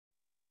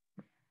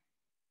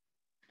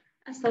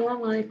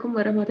Assalamualaikum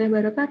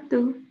warahmatullahi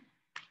wabarakatuh.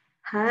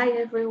 Hi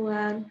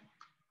everyone,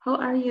 how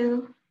are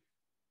you?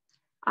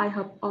 I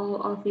hope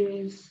all of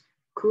you is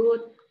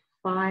good,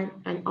 fine,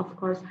 and of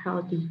course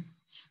healthy.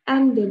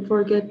 And don't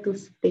forget to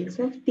stay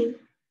safety.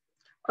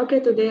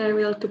 Okay, today I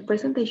will do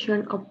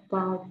presentation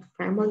about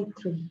family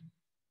tree.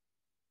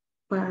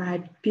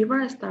 But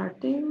before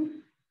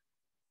starting,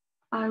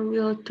 I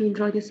will to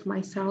introduce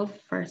myself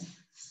first.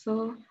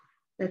 So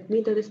let me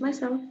introduce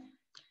myself.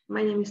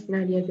 My name is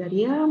Nadya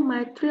Azaria.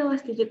 My three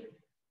last digit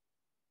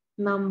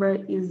number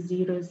is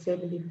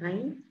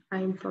 079.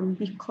 I'm from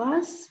B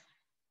class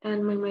and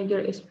my major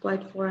is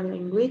applied foreign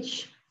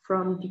language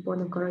from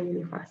Diponegoro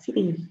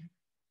University.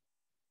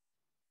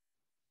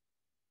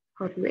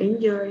 Hope you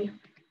enjoy.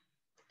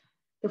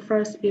 The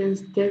first is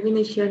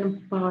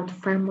definition about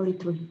family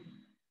tree.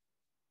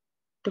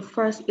 The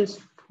first is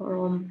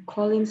from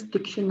Collins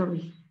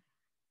Dictionary.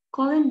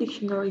 Collins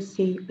Dictionary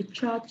says a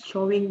chart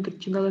showing the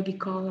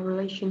genealogical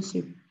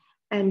relationship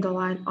and the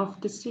line of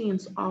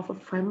descent of a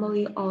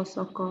family,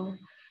 also called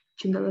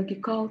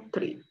genealogical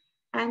tree.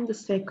 And the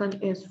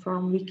second is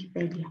from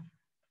Wikipedia.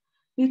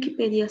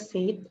 Wikipedia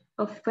said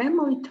a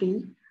family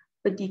tree,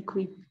 a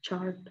degree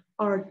chart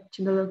or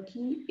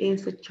genealogy,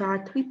 is a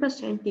chart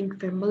representing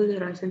family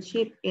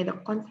relationship in a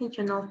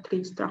conventional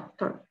tree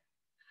structure.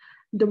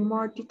 The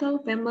more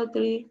detailed family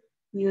tree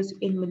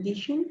used in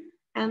medicine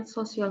and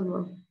social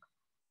work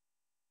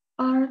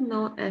are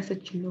known as a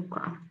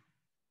genogram.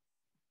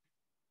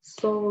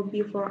 So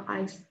before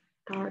I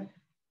start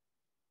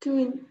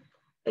to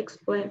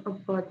explain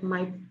about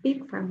my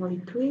big family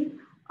tree,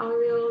 I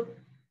will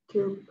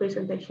do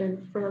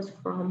presentation first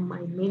from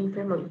my main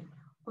family.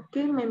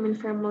 Okay, my main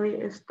family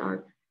is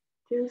start.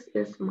 This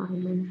is my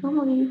main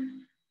family.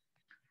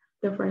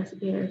 The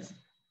first is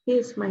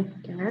here's my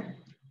dad,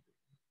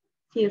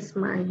 here's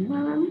my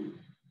mom,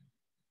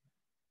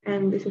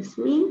 and this is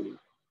me,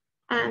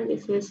 and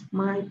this is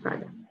my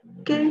brother.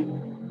 Okay,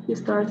 we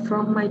start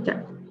from my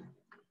dad.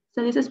 So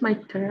this is my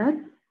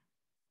dad.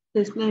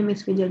 His name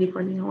is Vijay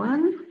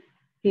Diponegoro.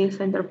 He is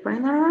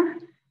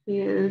entrepreneur. He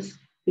is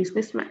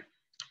businessman.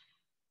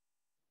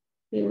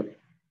 He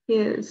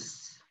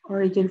is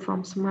origin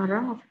from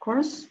Semarang, of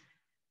course.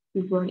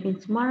 He born in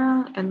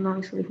Semarang and now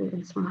is living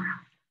in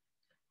Semarang.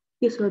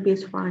 His hobby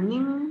is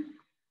running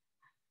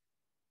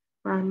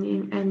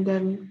and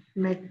then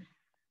make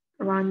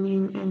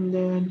running and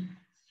then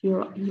he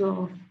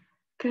love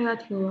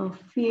cat, he love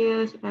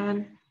fish,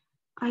 and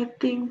I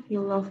think he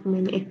love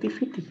many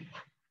activities.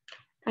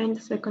 And the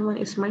second one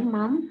is my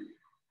mom.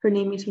 Her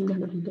name is Indah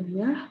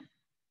Hidayah.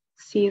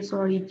 She is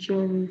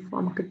origin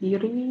from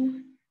Kediri.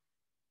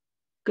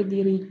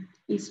 Kediri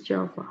is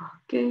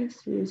Java. Okay,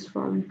 she is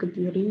from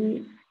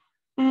Kediri.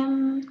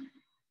 And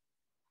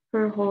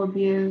her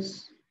hobby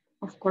is,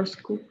 of course,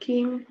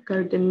 cooking,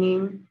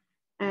 gardening,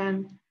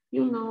 and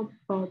you know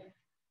about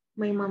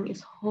my mom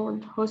is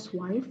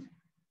housewife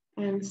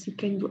and she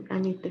can do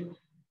anything.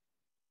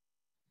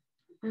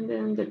 And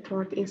then the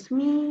third is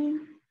me.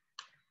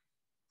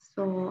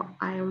 So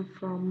I am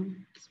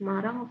from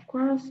Semarang, of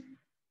course.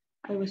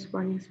 I was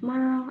born in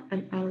Semarang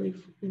and I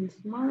live in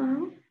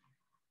Semarang.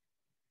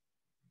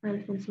 I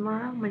live in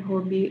Semarang. My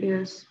hobby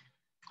is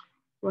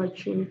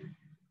watching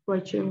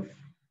watching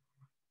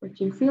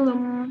watching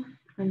film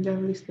and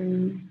then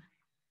listen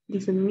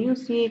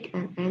music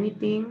and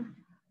anything.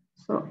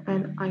 So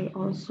and I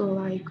also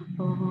like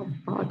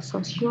about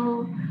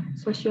social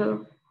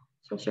social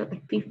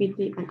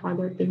activity and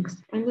other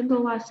things. And then the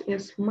last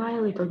is my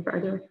little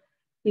brother.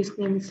 His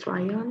name is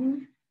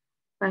Ryan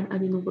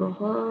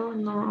Adinugroho.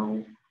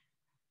 Now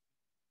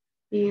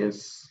he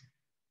is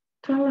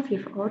 12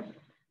 years old.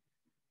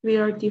 We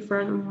are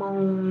different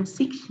among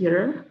 6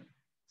 years.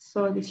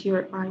 So this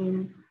year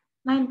I'm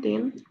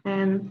 19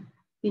 and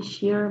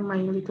this year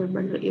my little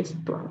brother is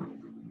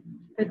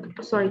 12.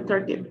 Sorry,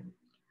 13.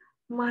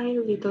 My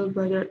little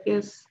brother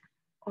is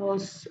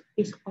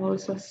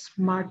also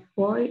smart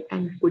boy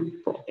and good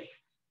boy.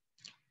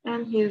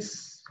 And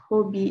his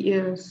hobby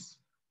is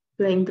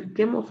playing the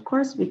game, of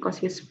course, because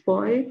he's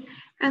boy.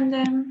 And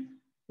then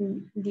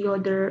the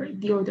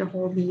other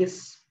hobby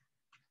is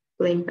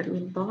playing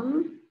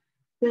badminton,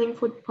 playing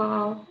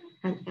football,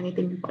 and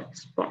anything but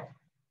sport.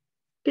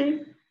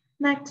 Okay,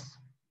 next.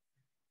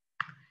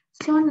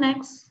 So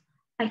next,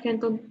 I can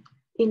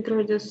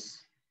introduce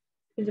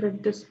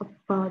introduce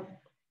about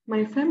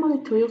my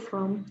family tree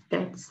from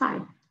that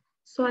side.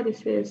 So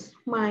this is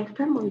my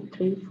family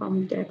tree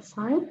from that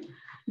side.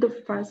 The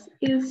first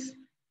is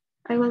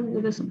I will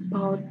introduce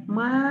about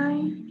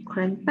my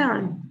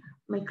grandparent.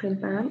 My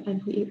grandparent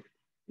and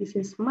this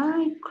is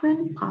my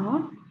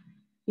grandpa.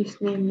 His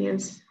name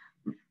is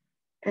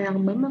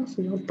Eyang Bambang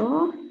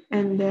Suyoto.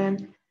 And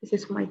then this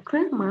is my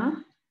grandma.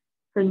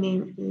 Her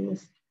name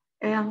is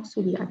Eyang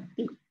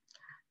Sudiati.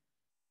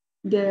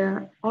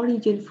 Their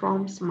origin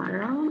from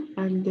Semarang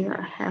and they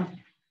have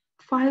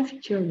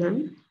 5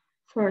 children,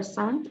 4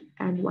 sons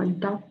and 1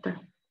 daughter.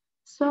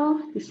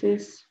 So this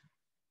is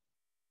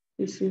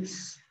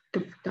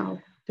the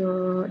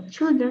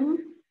children.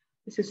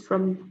 This is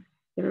from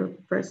their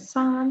first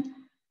son,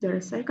 their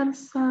second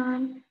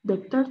son, the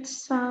third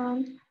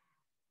son,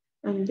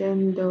 and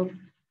then the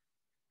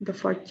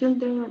four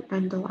children,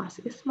 and the last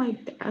is my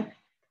dad.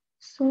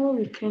 So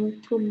we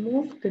can to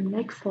move the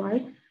next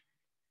slide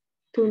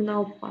to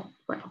now part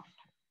 12.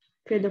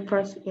 Okay, the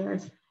first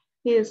is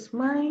he is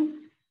my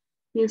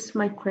He's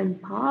my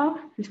grandpa.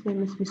 His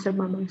name is Mr.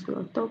 Bambang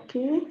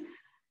Sulotoke,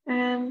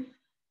 and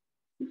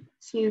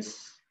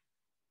she's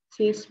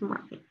she's my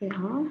she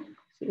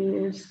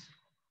is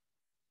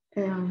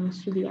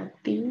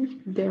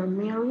Suliati. They're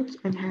married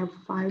and have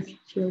 5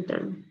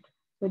 children.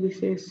 So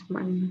this is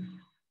my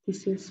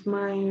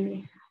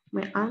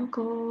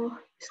uncle.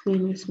 His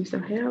name is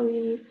Mr.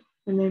 Harry,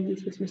 and then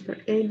this is Mr.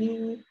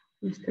 Eddie,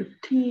 Mr.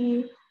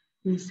 T,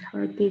 Miss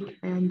Hardik,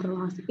 and the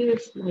last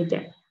is my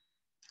dad.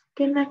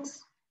 Okay,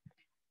 next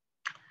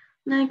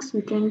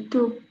we can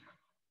do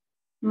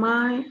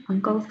my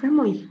uncle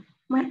family.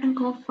 My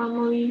uncle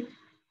family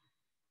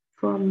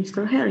from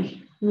Mr.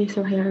 Harry.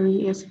 Mr.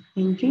 Harry is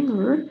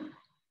engineer.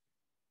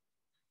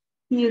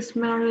 He is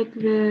married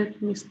with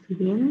Miss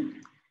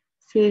Vivian.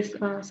 She is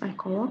a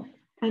psychologist,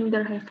 and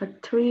they have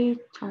three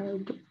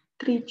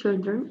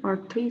children or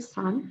 3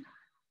 sons.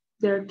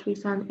 Their 3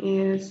 sons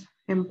is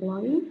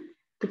employee.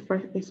 The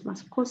first is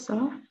Mas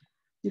Kosa,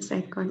 the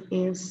second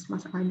is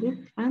Mas Adit,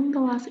 and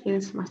the last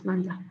is Mas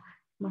Nanda.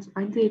 Mas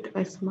Adit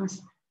is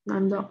Mas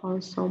Nanda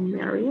also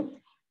married,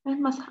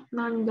 and Mas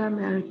Nanda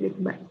married with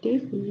Mbak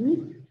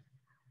Devi,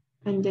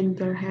 and then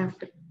they have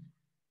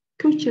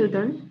 2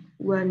 children,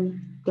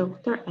 1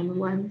 daughter and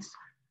 1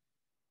 son.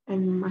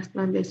 And Mas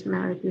Nanda is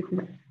married with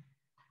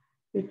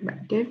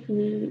Mbak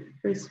Devi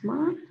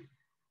Risma,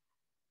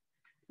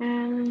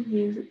 and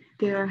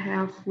they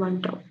have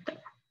 1 daughter.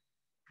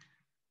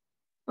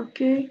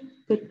 Okay,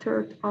 the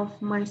third of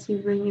my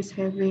sibling is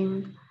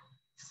having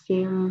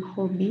same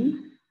hobby.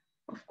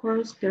 Of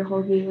course, their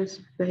hobby is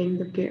playing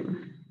the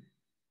game.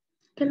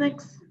 Okay,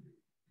 next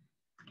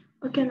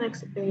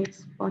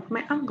is about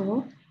my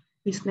uncle.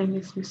 His name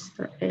is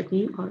Mr.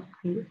 Eddie, or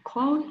I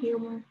call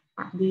him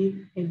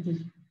Adi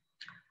Eddie.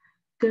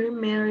 They're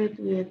married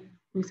with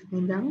Miss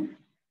Endang,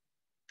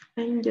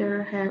 and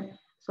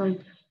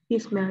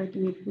he's married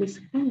with Miss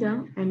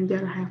Endang, and they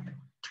have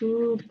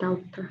 2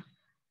 daughters.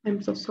 I'm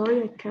so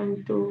sorry I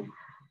can't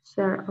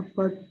share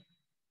about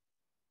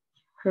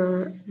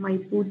my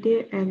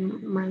Bude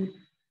and my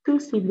 2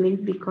 siblings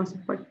because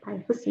for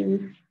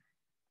privacy.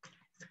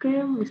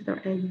 Sekarang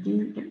Mr.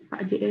 Eddie and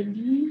Pak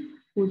Eddie,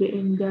 Bude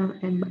Endang,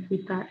 and Mbak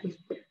Vita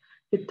is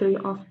the 3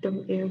 of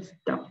them is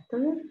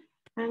doctor,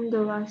 and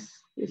the last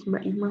is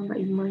Mbak Ima. Mbak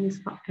Ima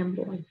is not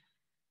employed.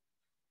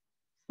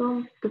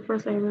 So the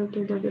first I will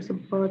introduce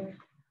about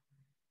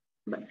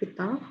Mbak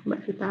Vita.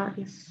 Mbak Vita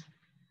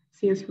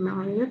she is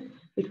married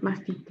with Mas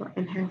Tito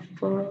and have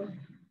 4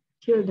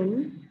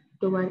 children.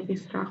 The one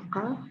is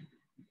Raka,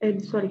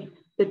 and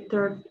the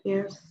third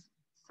is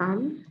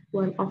son.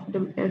 One of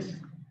them is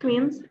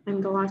twins,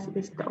 and the last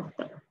is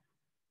daughter.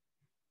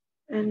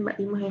 And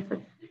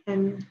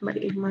Mbak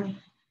Ima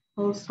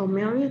also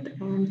married,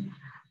 and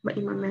Mbak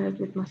Ima married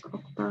with Mas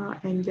Okta,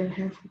 and they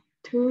have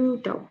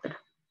 2 daughters.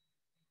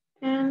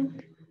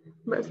 And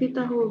Mbak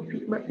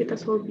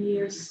Vita's hobby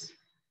is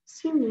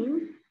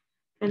singing,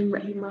 and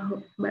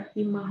Mbak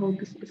Ima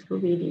hobbies is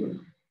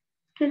reading.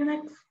 Okay,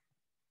 next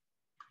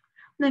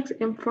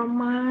I'm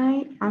from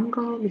my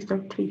uncle,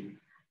 Mr. Tree,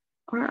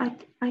 or I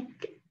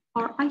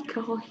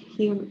call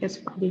him as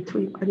Pak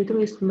D3. Pak D3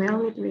 is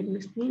married with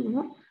Miss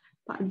Nino.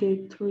 Pak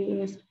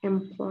D3 is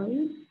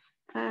employed,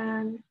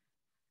 and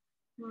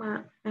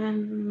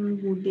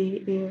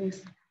Bude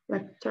is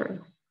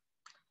lecturer.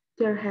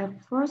 They have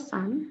 4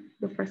 sons.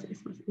 The first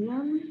is Mas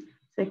Ian,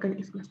 second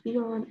is Mas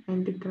Dion,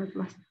 and the third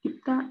Mas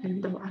Dipta,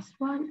 and the last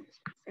one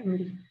is Mas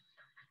Sandy.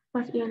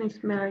 Mas Ian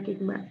is married with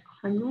Mbak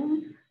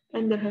Hanum,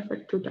 and they have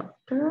 2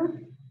 daughters.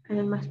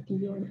 And Mas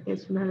Dion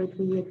is married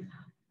with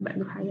Mbak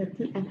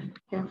Nurhayati and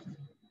have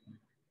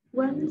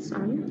 1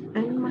 son.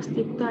 And Mas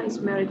Dipta is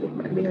married with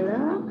Mbak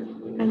Bella,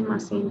 and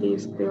Mas Sandy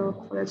is still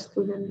college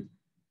student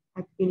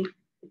at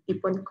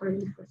Diponegoro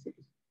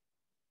University.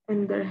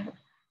 And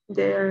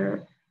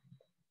they're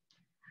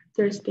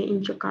stay in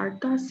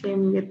Jakarta,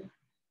 same with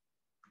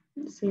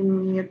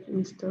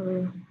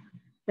Mr.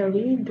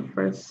 Harry,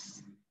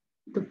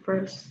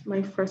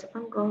 my first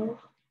uncle.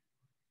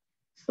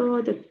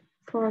 So the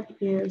fourth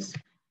is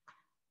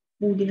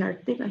Budi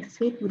Hardik. I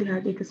said Budi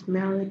Hardik is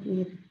married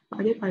with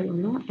Ade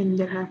Pariono, and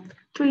they have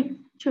 3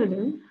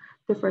 children.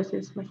 The first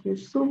is Mas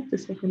Yusuf, the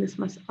second is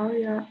Mas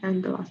Arya,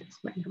 and the last is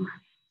Mbak Irma.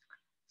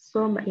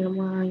 So Mbak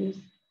Irma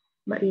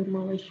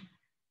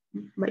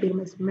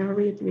is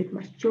married with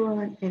Mas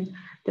Joan, and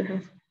they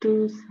have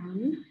 2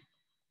 sons.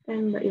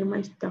 And Mbak Irma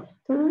is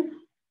doctor,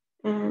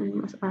 and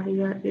Mas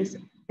Arya is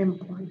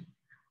employed.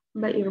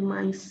 Mbak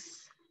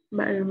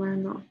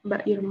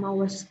Irma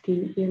was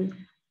staying in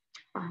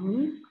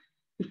Japan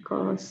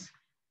because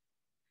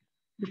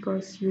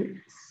she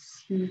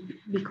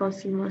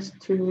must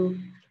to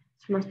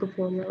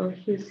follow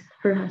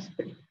her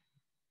husband,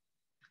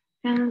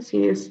 and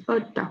she is a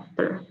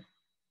doctor.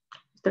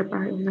 Mr.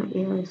 Parina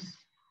is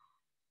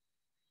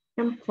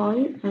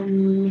employed,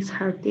 and Miss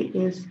Hardy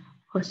is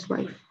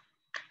housewife.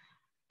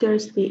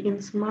 Thursday in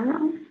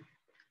Semarang,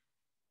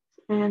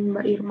 and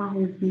Mbak Irma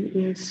hobi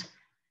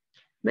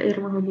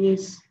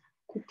is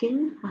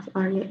cooking, Mas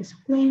Arya is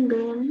playing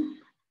game,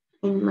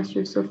 and Mas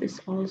Yusuf is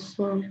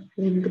also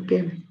playing the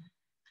game.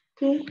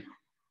 Okay,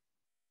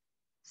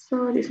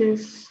 so this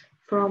is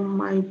from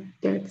my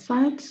dad's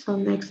side. So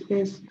next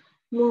is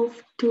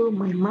move to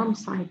my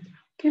mom's side.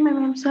 Okay, my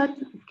mom's side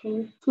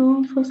came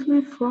to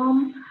firstly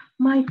from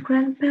my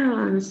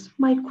grandparents.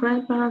 My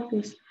grandparents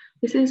is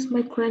this is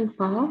my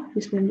grandpa.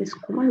 His name is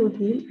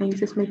Komarudin, and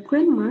this is my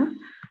grandma.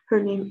 Her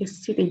name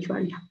is Siti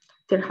Juaria.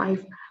 They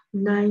have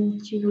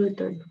 9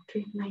 children.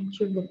 Okay, 9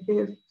 children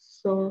is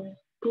so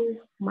too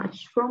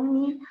much from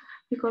me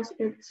because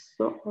it's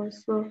so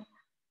also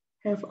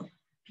have a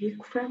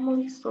big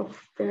family, so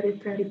very,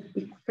 very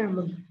big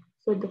family.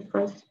 So the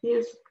first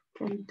is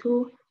can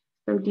to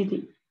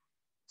Didi.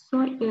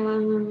 So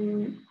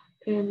in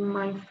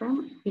my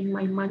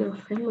mother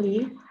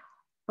family,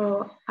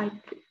 uh, I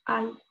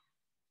I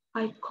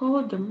I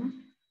call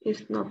them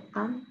it's not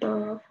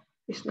tante,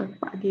 it's not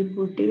Pak De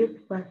Bude,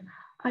 but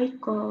I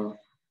call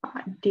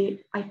Pak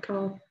De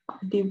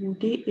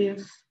Bude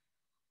is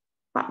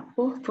Pak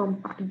Po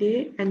from Pak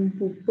De and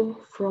Bupo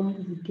from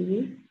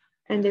Bude,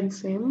 and then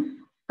same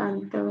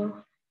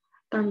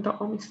Tante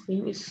Om's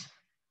name is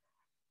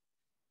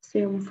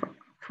same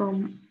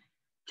from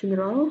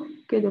general.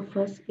 Okay, the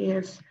first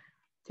is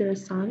their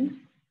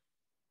son.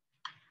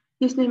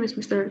 His name is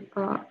Mr.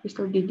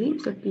 Didi.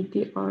 Mr.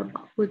 Didi or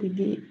Pak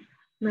Didi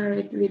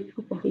married with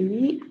Pupo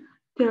Hiwi.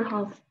 They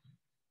have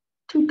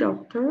two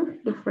daughters.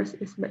 The first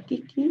is Mbak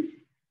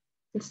Kiki.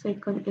 The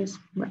second is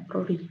Mbak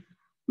Rory.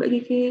 Mbak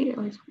Kiki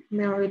is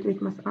married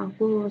with Mas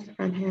Agus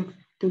and have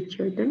two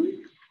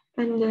children.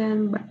 And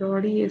then Mbak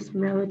Rory is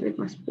married with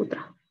Mas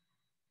Putra.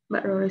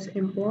 Mbak Roro is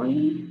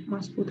employee,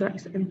 Mas Putra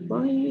is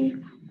employee,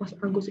 Mas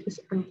Agus is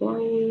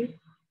employee,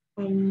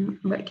 and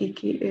Mbak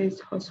Kiki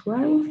is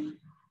housewife,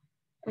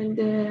 and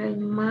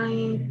then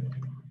my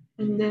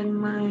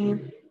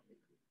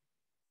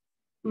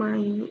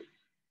my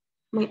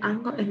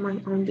uncle and my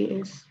auntie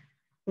is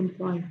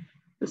employee.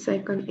 The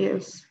second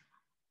is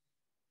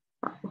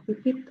Pak Poh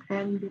Pipit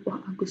and Bu Poh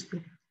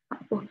Agustin.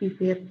 Pak Poh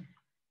Pipit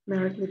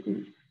married with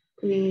Bu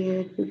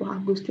Poh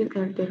Agustin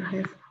and they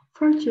have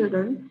 4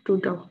 children, 2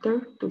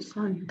 daughters, 2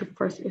 sons. The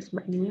first is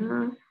Mbak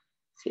Nia,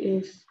 she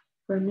is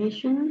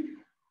Formation.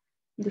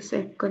 The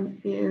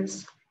second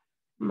is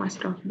Mas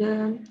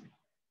Rafdan,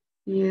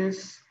 he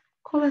is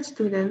college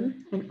student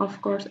and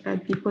of course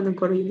at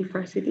Diponegoro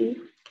University.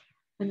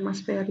 And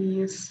Mas Ferry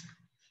he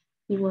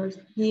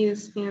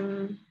is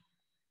in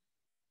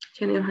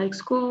senior high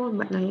school,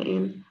 but Naya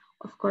in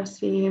of course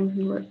she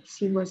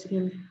was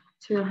in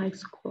senior high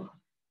school.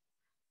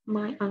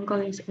 My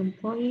uncle is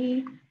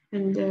employee,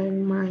 and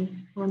then my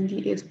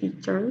auntie is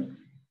teacher.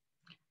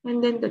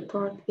 And then the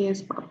third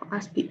is Papa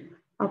Astik.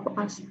 Papa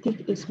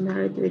Astik is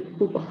married with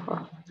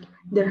Pupoha.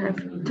 They have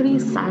 3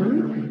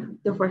 sons.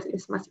 The first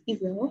is Mas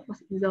Izal.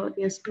 Mas Izal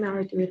is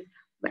married with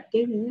Mbak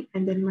Dewi,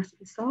 and then Mas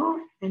Isal,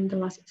 and the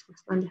last is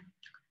Mas Nanda.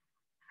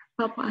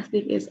 Papa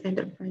Astik is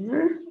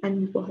entrepreneur,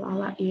 and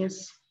Pupohala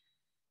is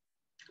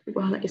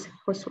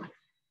housewife.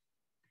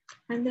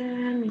 And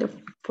then the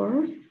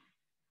fourth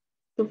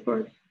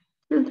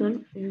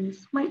children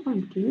is my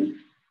auntie.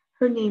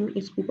 Her name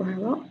is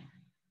Pupohala.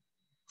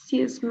 She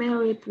is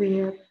married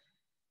with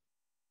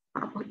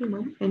Pak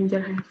Imam, and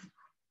they have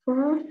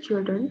 4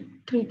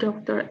 children, 3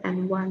 daughters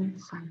and 1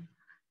 son.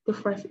 The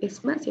first is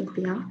Mbak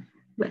Sylvia.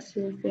 Mbak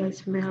Sylvia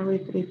is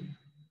married with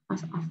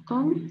Mas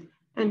Afton,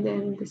 and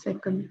then the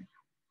second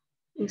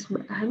is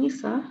Mbak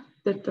Hanisa.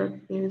 The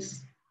third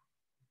is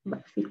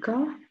Mbak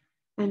Vika,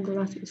 and the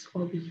last is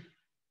Obi.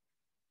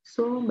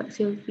 So Mbak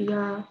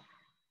Sylvia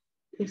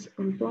is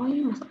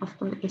employed, Mas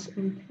Afton is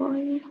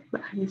employed,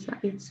 Mbak Hanisa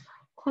is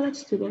college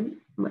student,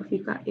 Mbak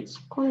Vika is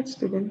college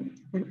student,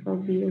 and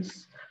Obi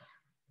is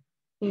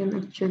in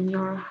a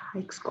junior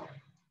high school.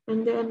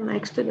 And then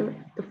next to the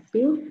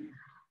fifth.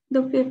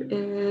 The fifth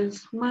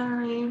is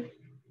my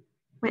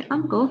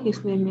uncle.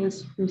 His name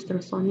is Mr.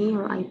 Sony,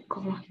 or I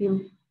call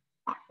him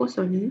Papo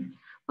Sony.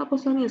 Papo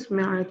Sony is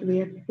married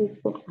with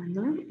Pupo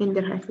Anna, and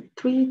they have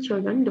 3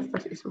 children. The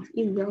first is Mas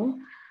Izal,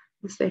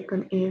 the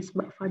second is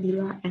Mbak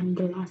Fadila, and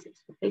the last is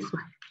Mbak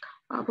Isma.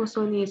 Papo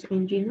Sony is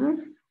engineer,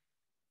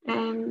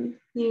 and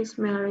he is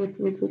married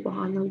with Pupo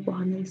Hana. Pupo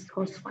Hana is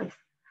housewife.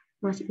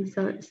 Mas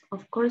Izal is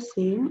of course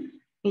same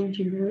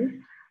engineer.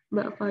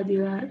 Mbak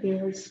Fadila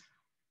is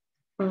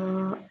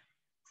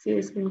she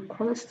is in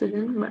college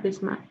student, Mbak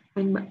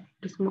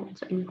Risma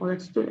also in college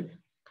student.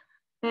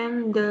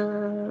 And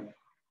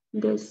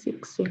the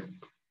sixth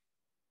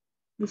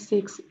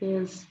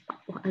is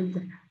Pak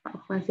Azhar.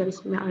 Pak Azhar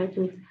is married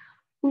with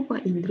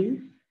Pupa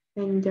Indri,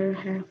 and they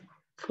have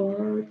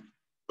 4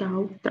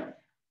 daughters.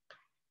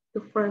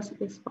 The first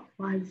is Pak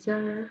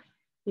Azhar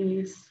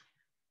is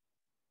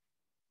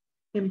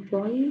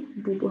employee,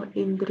 Bubu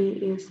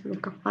Indri is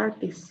makeup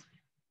artist.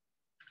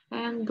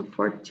 And the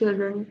 4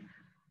 children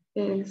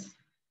is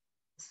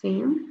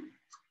same.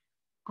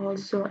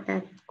 also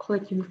at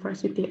college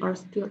university or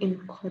still in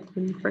college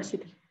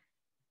university.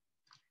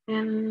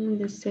 And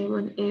the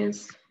seventh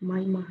is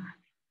my mom.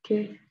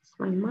 Okay, it's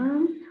my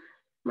mom,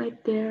 my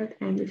dad,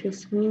 and this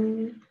is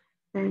me,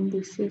 and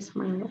this is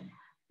my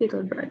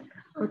little brother.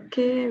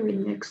 Okay, we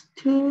next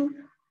to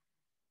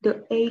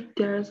the eight.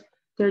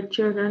 Their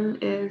children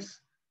is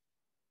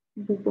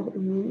Bubo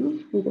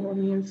Umi. Bubo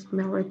Umi is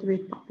married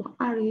with Papa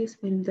Aris,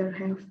 and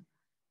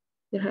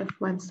they have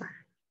one son.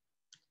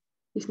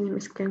 His name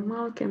is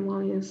Kemal.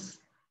 Kemal is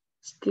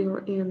still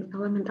in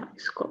elementary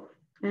school.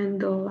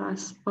 And the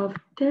last of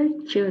their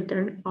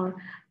children, or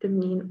the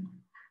main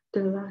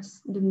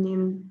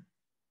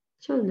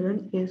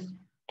children is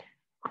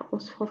Papa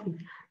Sophie.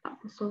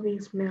 Papa Sophie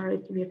is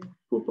married with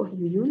Pupo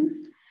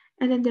Hyun.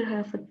 And then they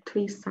have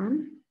three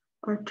sons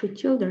or three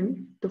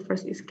children. The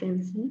first is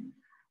Kenzie,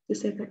 the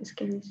second is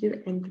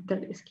Kenzie, and the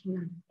third is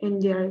Kinan.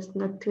 And they are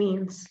not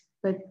twins,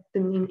 but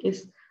the name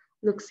is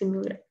look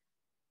similar.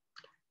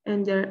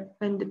 And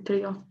the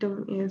three of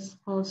them is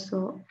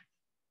also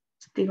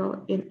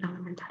still in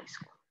elementary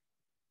school.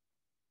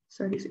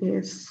 So this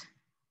is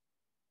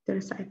their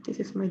side. This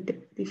is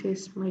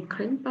my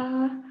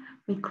grandpa,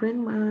 my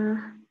grandma,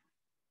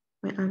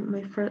 my aunt,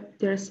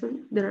 their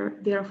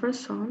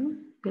first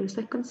son, their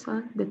second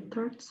son, the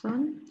third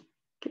son,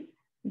 okay,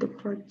 the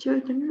fourth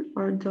children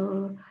or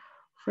the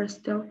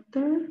first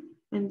daughter,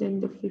 and then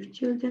the fifth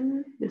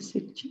children, the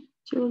sixth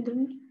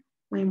children,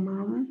 my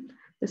mom,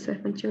 the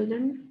seven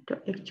children,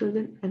 the eight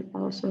children, and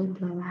also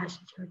the last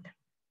children.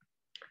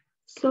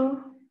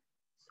 So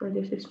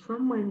this is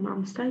from my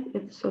mom's side.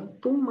 It's so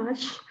too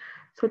much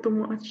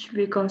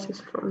because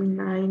it's from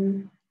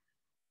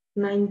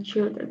nine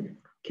children.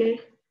 Okay.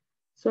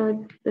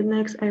 So the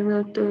next I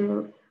will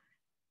to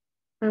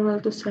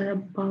share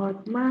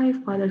about my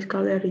father's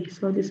gallery.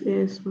 So this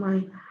is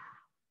my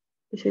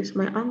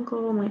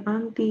uncle, my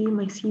auntie,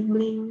 my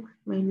sibling,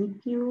 my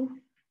nephew.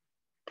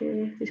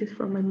 Okay, this is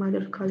from my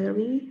mother's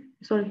gallery.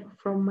 Sorry,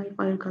 from my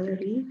father's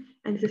gallery,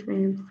 and this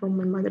is from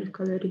my mother's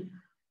gallery.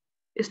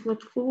 It's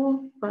not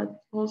full,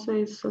 but also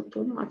it's so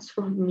too much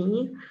for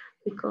me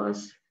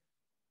because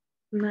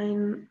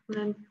nine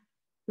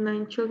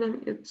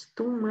children, it's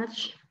too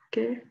much.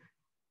 Okay,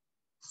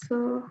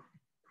 so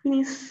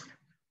please.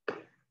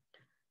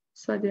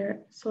 So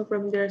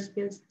from there's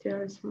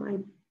my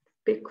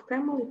big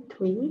family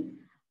tree.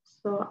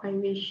 So I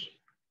wish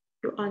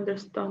you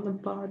understand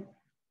about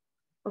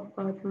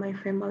my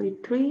family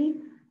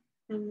tree,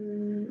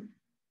 and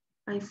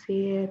I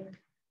said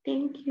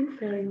thank you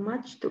very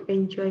much to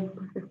enjoy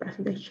the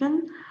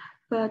presentation,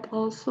 but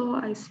also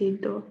I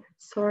said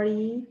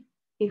sorry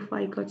if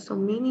I got so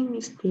many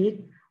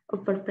mistakes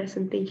of the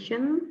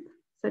presentation.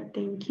 So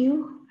thank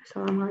you.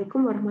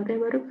 Assalamualaikum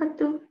warahmatullahi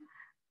wabarakatuh.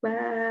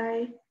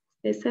 Bye.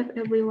 Stay safe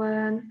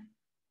everyone.